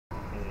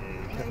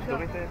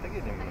דורית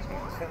תגיד אם יש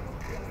משהו אחר.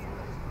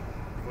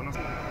 בוא נעשה.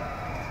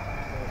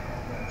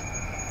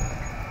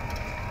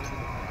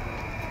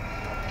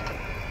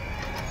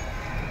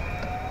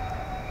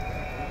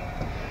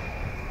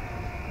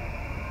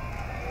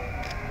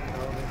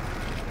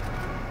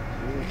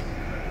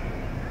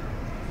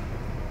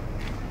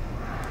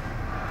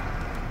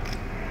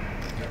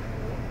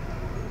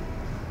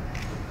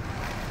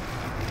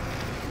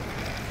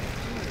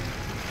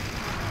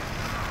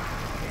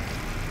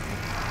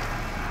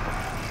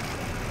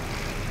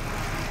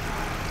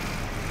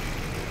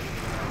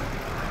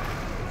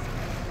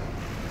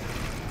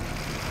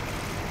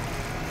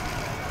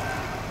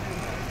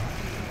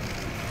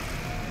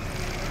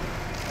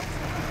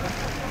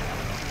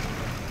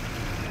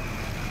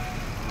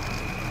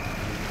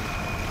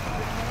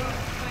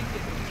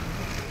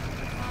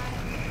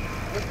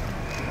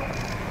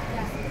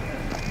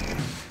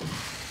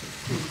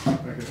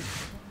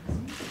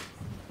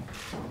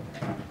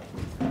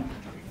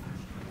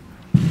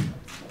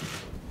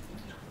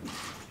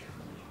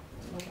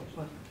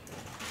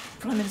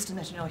 Prime Minister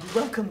Netanyahu,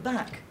 welcome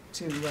back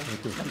to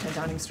 10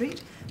 Downing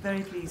Street.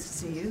 Very pleased to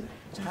see you,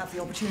 to have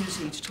the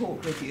opportunity to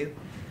talk with you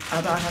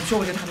about, I'm sure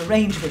we're going to have a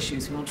range of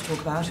issues we want to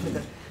talk about, with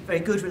the very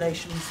good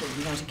relations that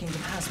the United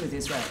Kingdom has with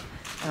Israel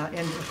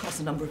across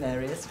a number of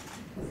areas.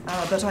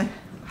 But I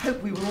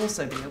hope we will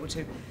also be able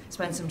to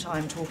spend some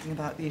time talking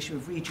about the issue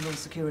of regional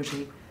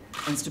security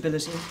and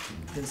stability.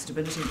 The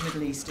stability of the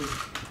Middle East is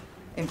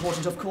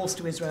important, of course,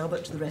 to Israel,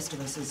 but to the rest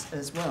of us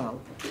as well.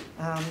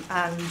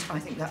 And I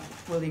think that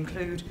will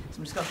include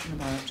some discussion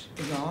about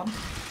Iran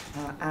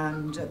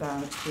and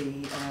about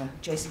the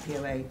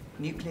JCPOA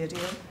nuclear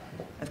deal.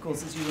 Of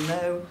course, as you will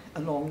know,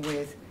 along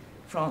with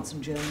France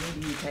and Germany,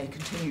 the UK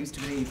continues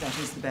to believe that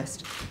is the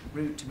best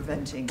route to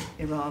preventing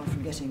Iran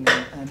from getting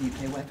a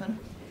nuclear weapon.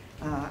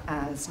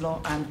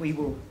 And we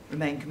will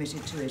remain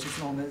committed to it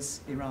as long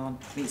as Iran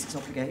meets its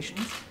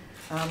obligations.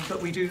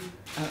 But we do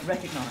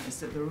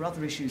recognise that there are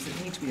other issues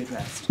that need to be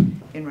addressed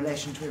in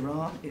relation to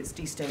Iran. It's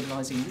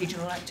destabilising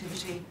regional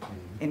activity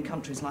in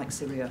countries like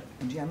Syria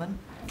and Yemen,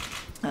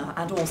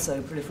 and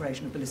also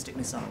proliferation of ballistic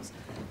missiles.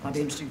 I'd be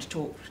interested to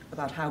talk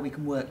about how we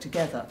can work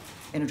together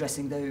in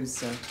addressing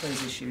those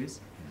issues.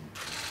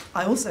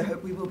 I also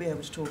hope we will be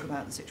able to talk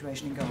about the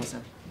situation in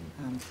Gaza.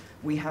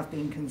 We have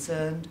been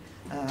concerned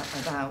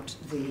about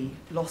the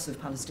loss of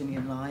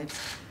Palestinian lives.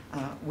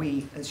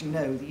 We, as you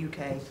know, the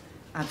UK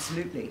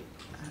absolutely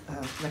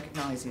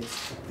recognises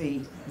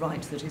the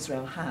right that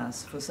Israel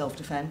has for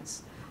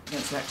self-defence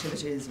against the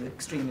activities of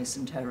extremists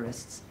and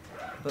terrorists.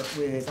 But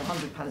with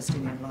 100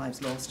 Palestinian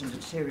lives lost and a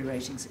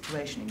deteriorating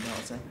situation in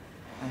Gaza,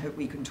 I hope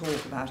we can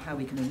talk about how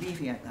we can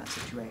alleviate that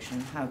situation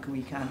and how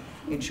we can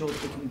ensure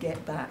that we can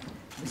get back to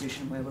a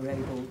position where we're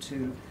able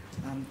to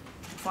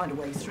find a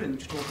way through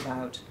to talk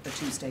about a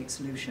two-state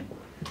solution.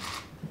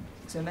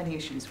 So many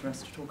issues for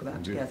us to talk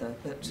about together,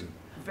 but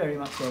very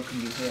much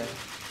welcome you here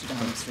to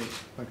Downing Street.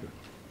 Thank you.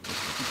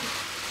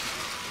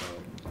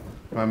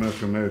 Prime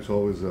Minister May, it's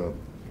always a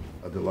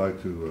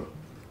delight to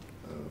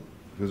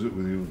visit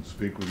with you and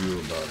speak with you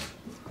about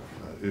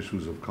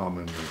issues of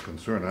common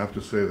concern. I have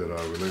to say that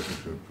our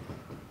relationship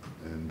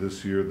in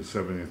this year, the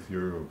 70th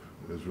year of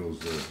Israel's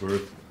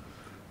birth,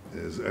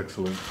 is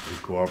excellent. We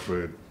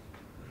cooperate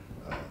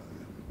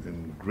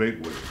in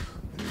great ways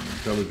in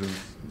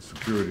intelligence, in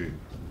security,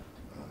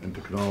 in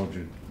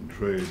technology, in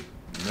trade,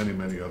 in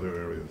many other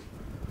areas.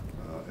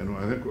 And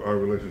I think our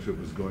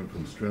relationship is going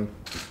from strength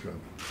to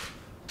strength.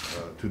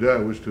 Today I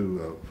wish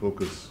to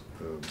focus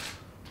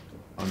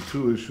on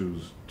two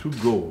issues, two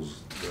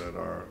goals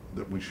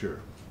that we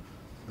share.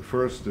 The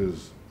first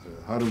is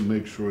how to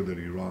make sure that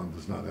Iran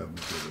does not have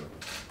nuclear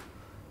weapons.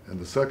 And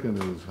the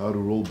second is how to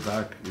roll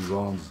back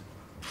Iran's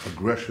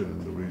aggression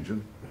in the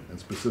region, and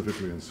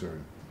specifically in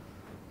Syria.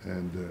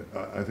 And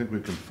I think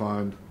we can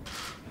find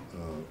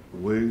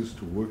ways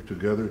to work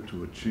together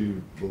to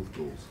achieve both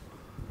goals.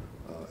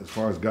 As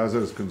far as Gaza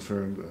is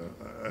concerned,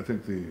 I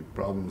think the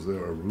problems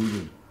there are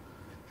rooted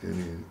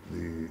in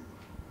the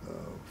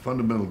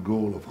fundamental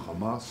goal of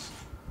Hamas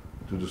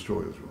to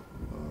destroy Israel.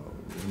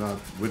 We're not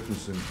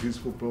witnessing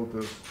peaceful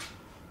protests.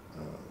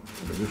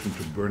 In addition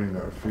to burning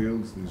our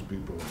fields, these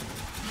people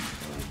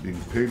are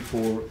being paid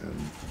for and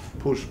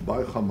pushed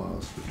by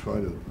Hamas to try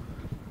to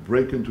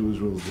break into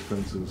Israel's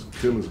defenses,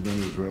 kill as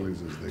many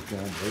Israelis as they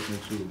can right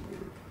next to the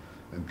border,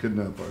 and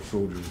kidnap our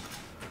soldiers.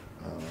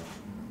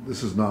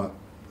 This is not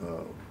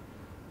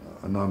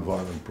a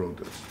non-violent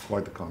protest,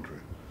 quite the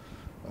contrary.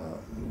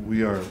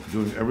 We are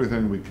doing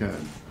everything we can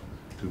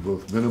to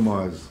both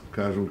minimize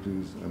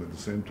casualties and at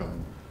the same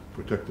time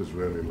protect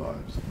Israeli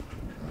lives.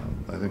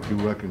 I think you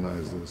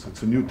recognize this.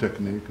 It's a new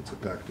technique, it's a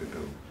tactic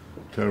of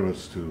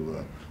terrorists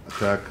to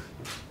attack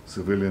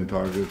civilian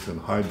targets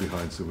and hide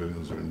behind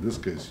civilians, or in this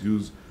case,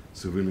 use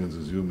civilians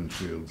as human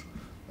shields.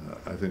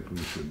 I think we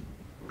should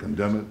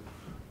condemn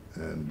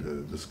it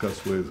and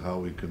discuss ways how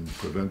we can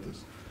prevent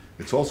this.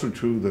 It's also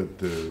true that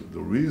the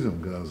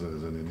reason Gaza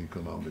is in an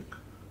economic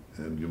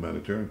and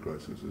humanitarian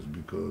crisis is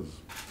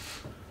because,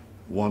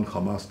 one,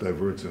 Hamas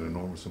diverts an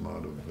enormous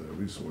amount of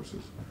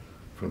resources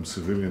from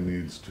civilian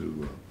needs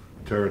to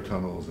terror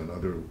tunnels and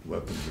other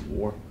weapons of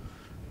war.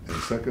 And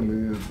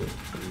secondly,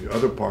 the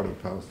other part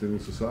of Palestinian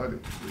society,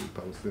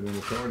 the Palestinian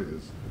Authority,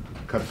 is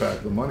cut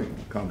back the money,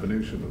 a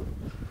combination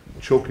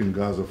of choking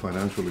Gaza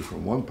financially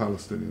from one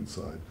Palestinian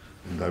side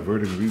and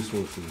diverting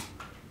resources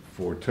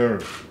for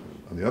terror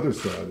on the other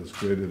side has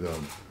created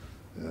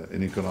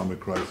an economic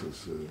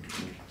crisis.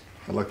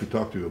 I'd like to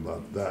talk to you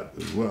about that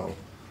as well.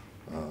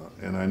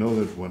 And I know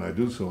that when I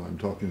do so, I'm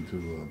talking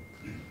to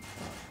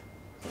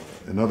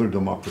another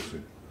democracy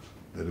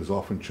that is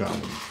often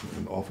challenged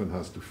and often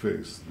has to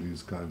face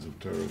these kinds of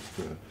terrorist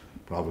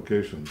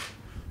provocations.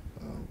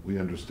 We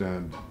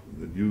understand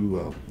that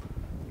you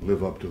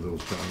live up to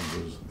those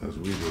challenges as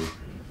we do,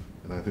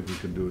 and I think we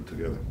can do it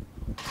together.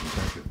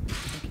 Thank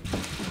you.